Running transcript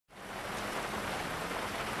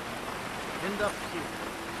end up here.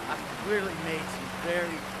 I've clearly made some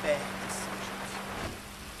very bad decisions.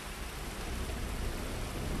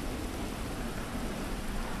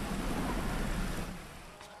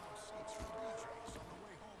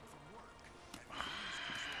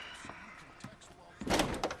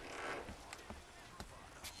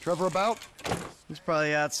 Trevor about? He's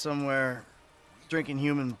probably out somewhere drinking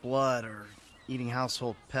human blood or eating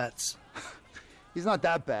household pets. He's not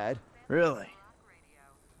that bad. Really?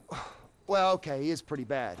 Well, okay, he is pretty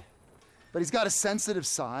bad. But he's got a sensitive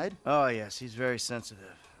side. Oh, yes, he's very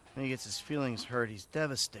sensitive. When he gets his feelings hurt, he's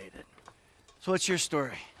devastated. So what's your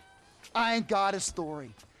story? I ain't got a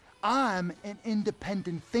story. I'm an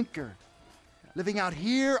independent thinker. Living out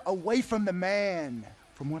here away from the man.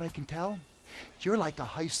 From what I can tell, you're like a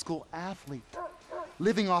high school athlete.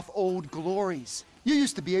 Living off old glories. You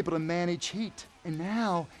used to be able to manage heat. And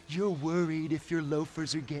now you're worried if your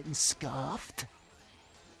loafers are getting scuffed.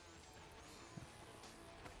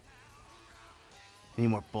 Any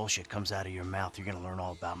more bullshit comes out of your mouth, you're gonna learn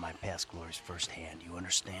all about my past glories firsthand. You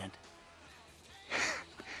understand?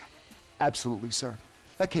 Absolutely, sir.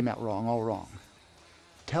 That came out wrong, all wrong.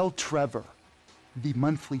 Tell Trevor the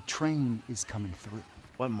monthly train is coming through.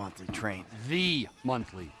 What monthly train? The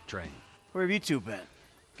monthly train. Where have you two been?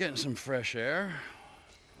 Getting some fresh air.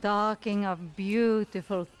 Talking of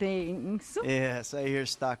beautiful things. Yes, I hear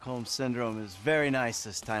Stockholm Syndrome is very nice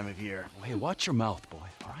this time of year. Oh, hey, watch your mouth, boy,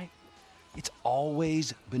 all right? It's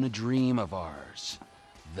always been a dream of ours.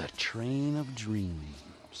 The train of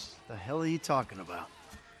dreams. The hell are you talking about?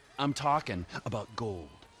 I'm talking about gold.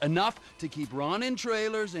 Enough to keep Ron in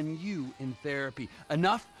trailers and you in therapy.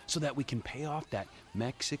 Enough so that we can pay off that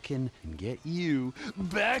Mexican and get you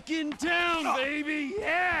back in town, baby!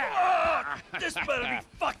 Yeah! This better be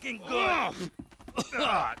fucking good!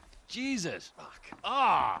 Jesus.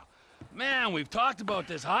 Ah, man, we've talked about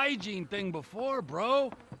this hygiene thing before,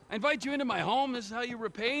 bro. I invite you into my home, this is how you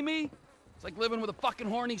repay me? It's like living with a fucking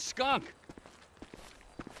horny skunk.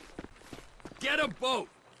 Get a boat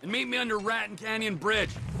and meet me under Raton Canyon Bridge.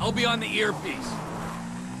 I'll be on the earpiece.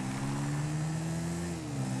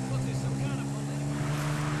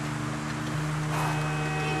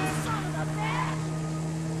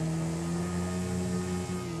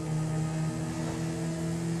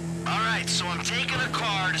 So I'm taking a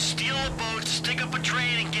car to steal a boat, stick up a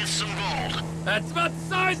train, and get some gold. That's about the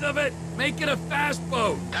size of it. Make it a fast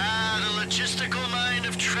boat. The logistical mind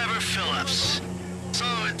of Trevor Phillips. So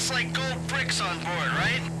it's like gold bricks on board,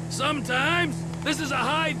 right? Sometimes. This is a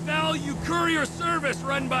high-value courier service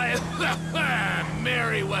run by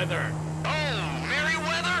Merryweather. Oh,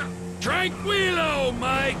 Merryweather? Tranquilo,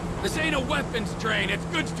 Mike. This ain't a weapons train. It's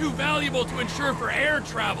goods too valuable to insure for air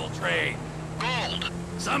travel trade. Gold.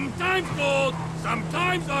 Sometimes gold,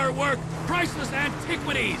 sometimes artwork, priceless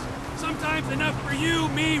antiquities. Sometimes enough for you,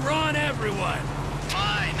 me, Ron, everyone.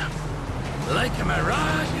 Fine. Like a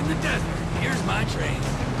mirage in the desert, here's my train.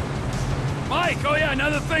 Mike, oh yeah,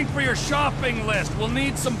 another thing for your shopping list. We'll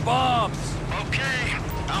need some bombs. Okay,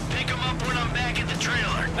 I'll pick them up when I'm back at the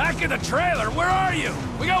trailer. Back at the trailer? Where are you?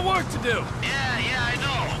 We got work to do. Yeah, I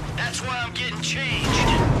know. That's why I'm getting changed.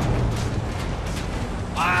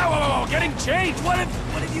 Whoa, getting changed? What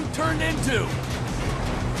have you turned into?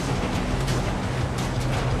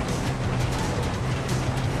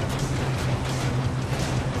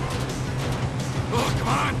 Oh, come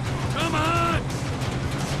on! Come on!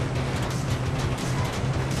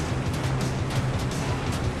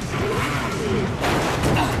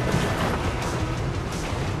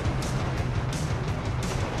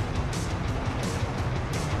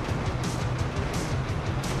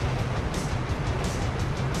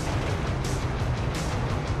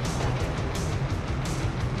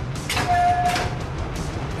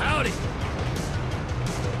 Howdy!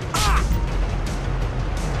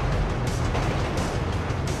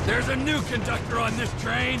 There's a new conductor on this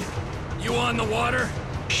train. You on the water?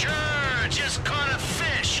 Sure, just caught a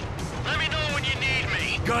fish. Let me know when you need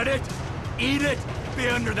me. Gut it, eat it, be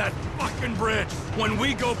under that fucking bridge. When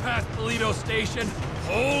we go past Toledo Station,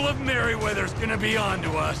 whole of Merryweather's gonna be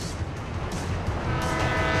onto us.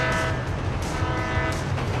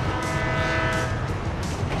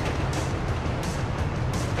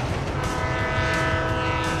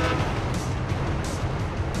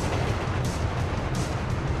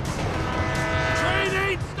 Train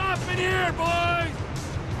ain't stopping here, boys!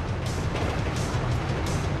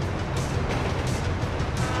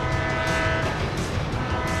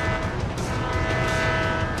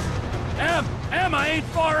 Em, I ain't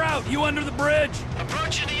far out. You under the bridge?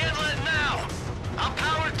 Approaching the inlet now. I'll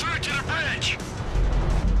power through to the bridge.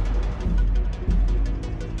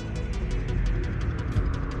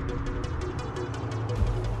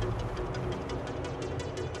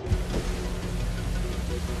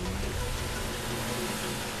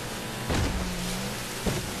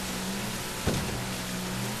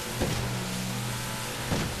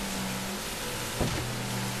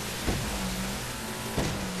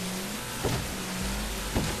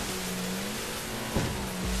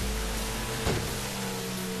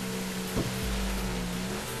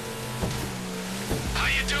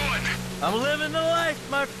 you doing? I'm living the life,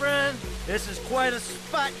 my friend. This is quite a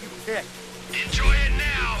spot you picked. Enjoy it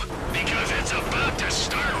now, because it's about to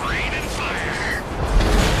start raining fire.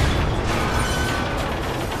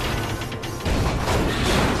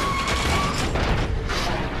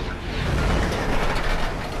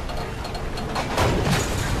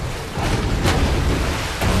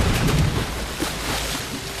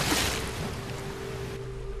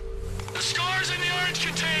 The score's in the orange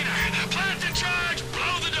container. Plant the charge,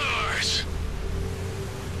 blow the doors.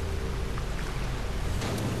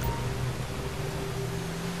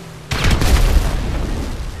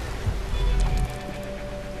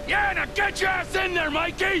 Yeah, now get your ass in there,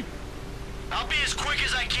 Mikey! I'll be as quick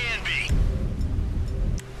as I can be.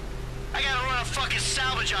 I gotta run a fucking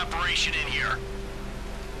salvage operation in here.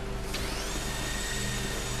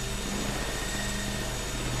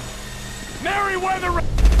 Merryweather!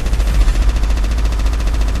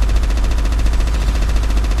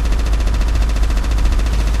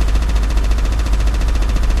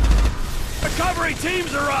 Recovery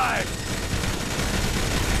teams arrived!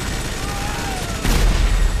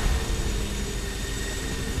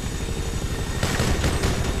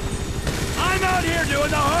 I'm out here doing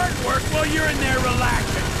the hard work while you're in there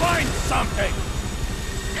relaxing. Find something!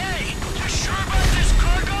 Hey, you sure about this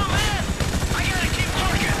cargo, man? I gotta keep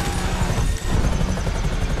working.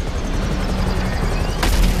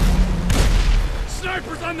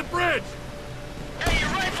 Snipers on the bridge! Hey, your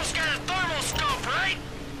rifle's got a thermal scope, right?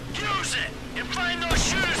 Use it and find those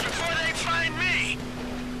shooters before they find me.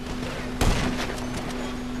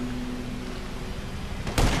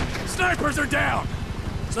 Snipers are down!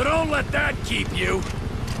 So don't let that keep you!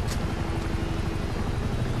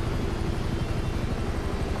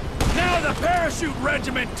 Now the parachute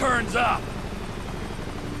regiment turns up!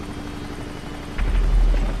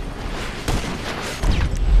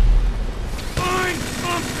 Find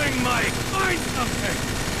something, Mike! Find something!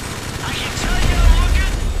 I can tell you're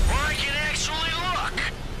looking, or I can actually look.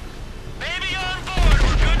 Baby on board,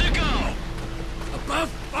 we're good to go. About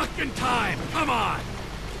fucking time! Come on!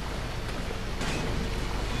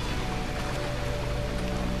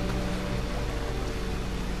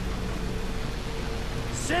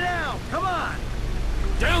 Sit down, come on!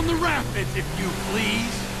 Down the rapids, if you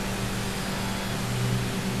please!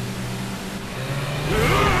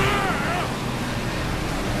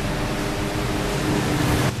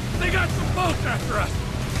 They got some boats after us!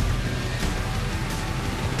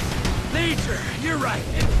 Nature, you're right.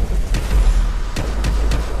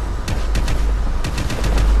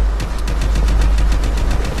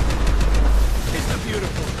 It's a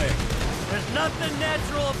beautiful thing. There's nothing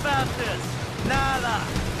natural about this. Nada.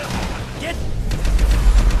 Get...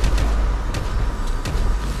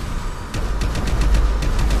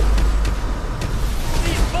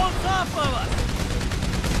 these boats off of us!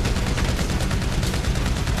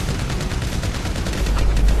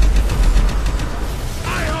 I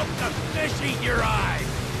hope the fish eat your eyes!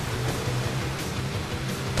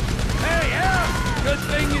 Hey, yeah! Good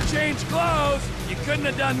thing you changed clothes! You couldn't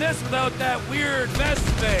have done this without that weird vest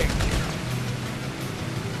thing.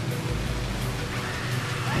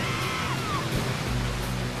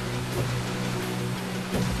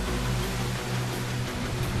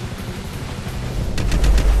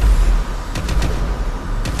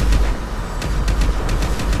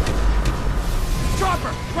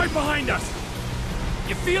 Right behind us!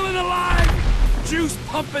 You feeling alive? Juice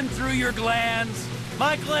pumping through your glands?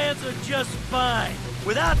 My glands are just fine.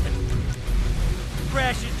 Without them.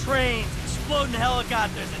 Crashing trains, exploding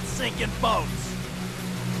helicopters, and sinking boats.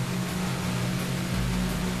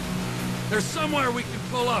 There's somewhere we can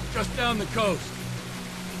pull up just down the coast.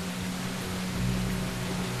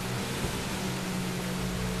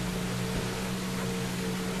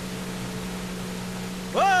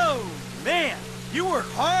 Whoa, man! You work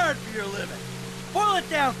hard for your living. Boil it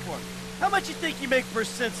down for me. How much you think you make for a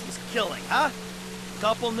senseless killing, huh?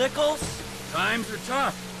 Couple nickels? Times are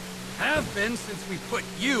tough. Have been since we put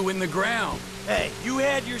you in the ground. Hey, you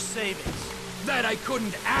had your savings. That I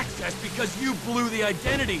couldn't access because you blew the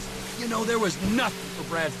identities. You know, there was nothing for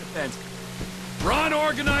Brad's defense. Ron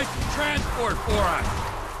organized some transport for us.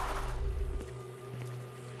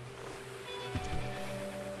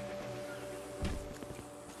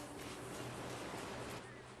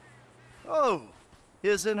 Oh,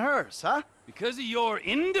 his and hers, huh? Because of your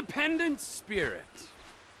independent spirit.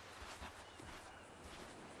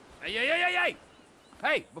 Hey!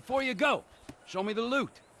 Hey, before you go, show me the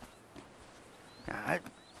loot. It's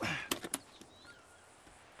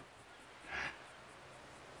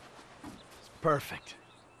perfect.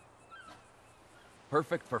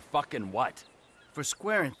 Perfect for fucking what? For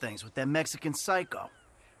squaring things with that Mexican psycho.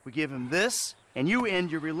 We give him this, and you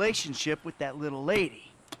end your relationship with that little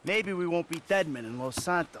lady. Maybe we won't be dead men in Los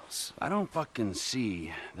Santos. I don't fucking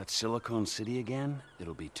see that Silicon City again.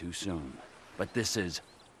 It'll be too soon. But this is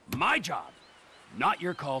my job, not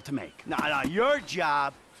your call to make. Nah, your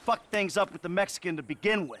job. Fuck things up with the Mexican to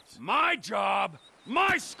begin with. My job,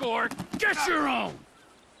 my score, get your own!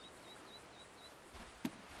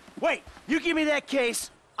 Wait, you give me that case,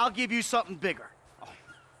 I'll give you something bigger.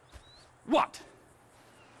 What?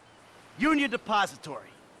 Union Depository.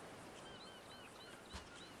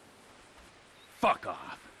 Fuck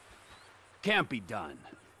off. Can't be done.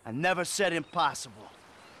 I never said impossible.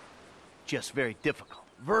 Just very difficult.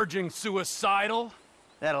 Verging suicidal?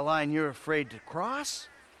 That a line you're afraid to cross?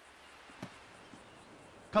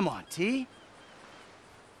 Come on, T.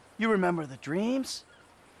 You remember the dreams?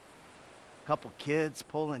 Couple kids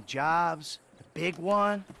pulling jobs, the big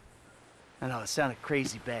one. I know it sounded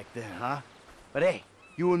crazy back then, huh? But hey,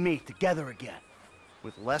 you and me together again.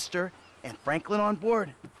 With Lester and Franklin on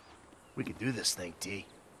board, we can do this thing, T.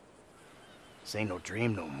 This ain't no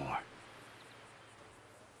dream no more.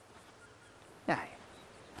 Aye.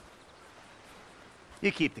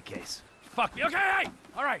 You keep the case. Fuck me. Okay, hey!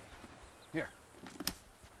 All right. Here.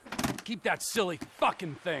 Keep that silly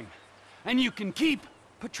fucking thing. And you can keep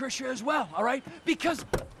Patricia as well, all right? Because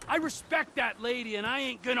I respect that lady and I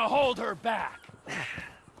ain't gonna hold her back.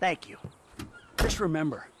 Thank you. Just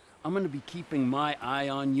remember, I'm gonna be keeping my eye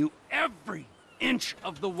on you every inch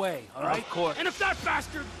of the way, all right? Of course. And if that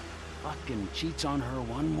bastard fucking cheats on her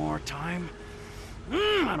one more time,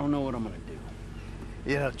 I don't know what I'm gonna do.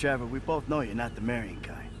 You know, Trevor, we both know you're not the marrying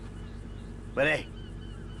kind. But hey,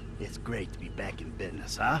 it's great to be back in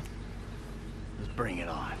business, huh? Let's bring it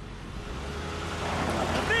on.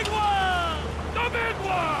 The big one! The big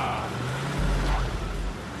one!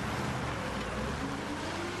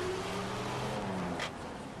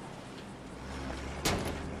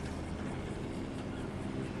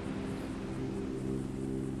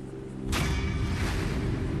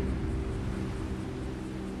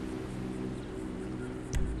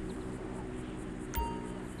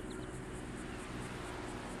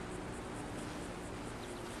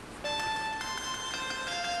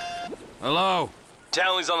 Hello?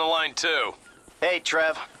 Townley's on the line, too. Hey,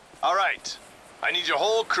 Trev. All right. I need your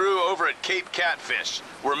whole crew over at Cape Catfish.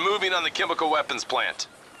 We're moving on the chemical weapons plant.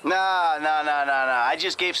 Nah. I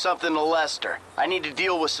just gave something to Lester. I need to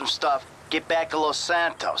deal with some stuff. Get back to Los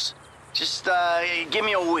Santos. Just, give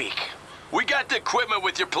me a week. We got the equipment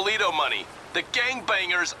with your Polito money. The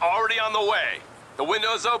gangbanger's already on the way. The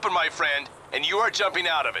window's open, my friend, and you are jumping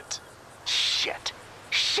out of it. Shit.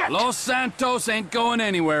 Los Santos ain't going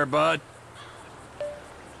anywhere, bud.